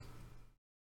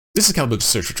This is Cal Book's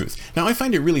Search for Truth. Now, I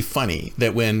find it really funny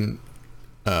that when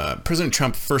President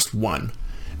Trump first won,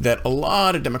 that a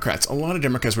lot of Democrats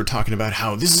were talking about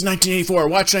how this is 1984,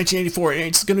 watch 1984,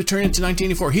 it's going to turn into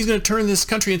 1984, he's going to turn this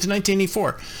country into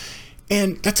 1984.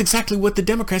 And that's exactly what the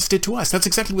Democrats did to us. That's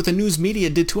exactly what the news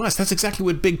media did to us. That's exactly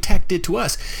what big tech did to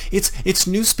us. It's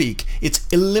newspeak. It's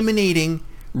eliminating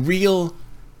real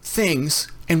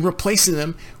things and replacing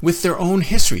them with their own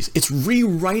histories. It's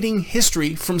rewriting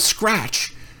history from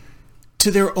scratch to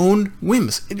their own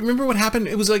whims. Remember what happened?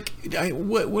 It was like,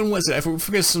 when was it? I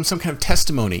forget, some kind of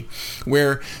testimony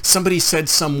where somebody said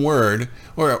some word,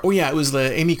 or it was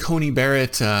the Amy Coney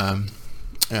Barrett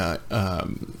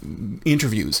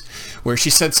interviews where she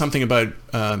said something about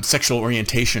sexual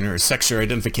orientation or sexual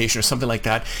identification or something like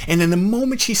that, and then the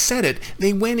moment she said it,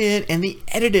 they went in and they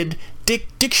edited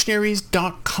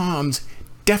dictionaries.com's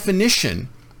definition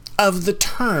of the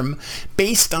term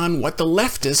based on what the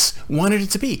leftists wanted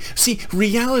it to be. See,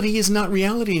 reality is not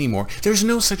reality anymore. There's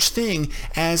no such thing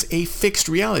as a fixed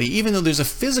reality. Even though there's a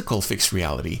physical fixed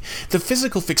reality, the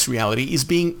physical fixed reality is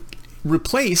being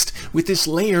replaced with this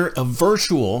layer of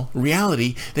virtual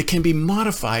reality that can be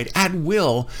modified at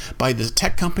will by the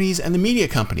tech companies and the media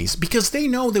companies, because they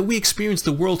know that we experience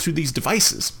the world through these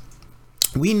devices.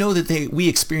 We know that we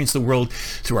experience the world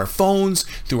through our phones,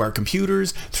 through our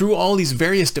computers, through all these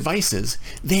various devices.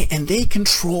 They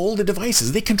control the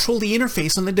devices. They control the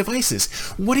interface on the devices.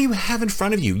 What do you have in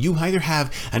front of you? You either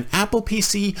have an Apple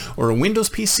PC or a Windows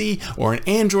PC or an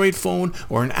Android phone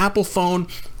or an Apple phone.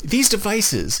 These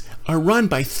devices are run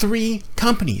by three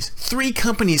companies. Three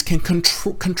companies can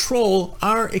control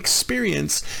our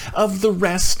experience of the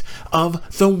rest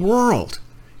of the world.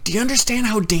 Do you understand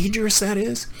how dangerous that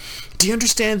is? Do you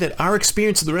understand that our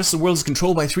experience of the rest of the world is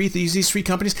controlled by these three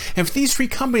companies? And if these three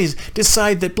companies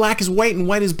decide that black is white and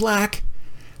white is black,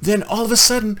 then all of a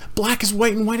sudden black is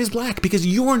white and white is black, because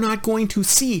you're not going to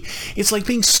see. It's like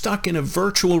being stuck in a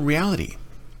virtual reality.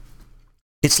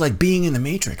 It's like being in the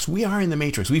Matrix. We are in the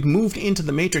Matrix. We've moved into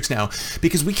the Matrix now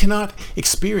because we cannot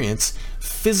experience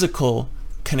physical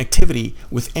connectivity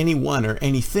with anyone or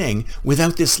anything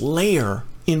without this layer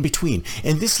in between.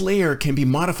 And this layer can be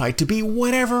modified to be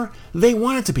whatever they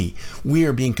want it to be. We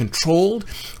are being controlled,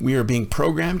 we are being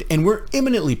programmed, and we're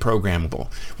imminently programmable.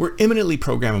 We're imminently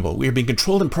programmable. We are being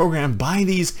controlled and programmed by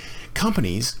these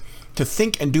companies to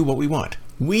think and do what we want.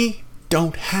 We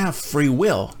don't have free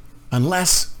will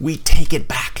unless we take it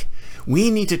back.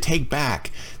 We need to take back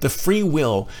the free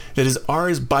will that is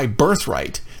ours by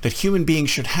birthright, that human beings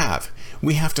should have.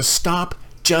 We have to stop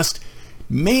just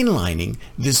mainlining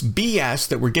this BS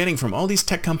that we're getting from all these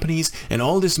tech companies and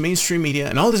all this mainstream media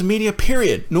and all this media,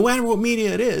 period, no matter what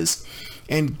media it is,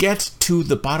 and get to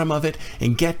the bottom of it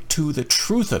and get to the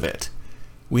truth of it.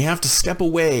 We have to step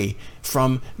away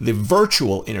from the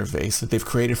virtual interface that they've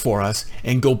created for us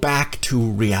and go back to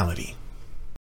reality.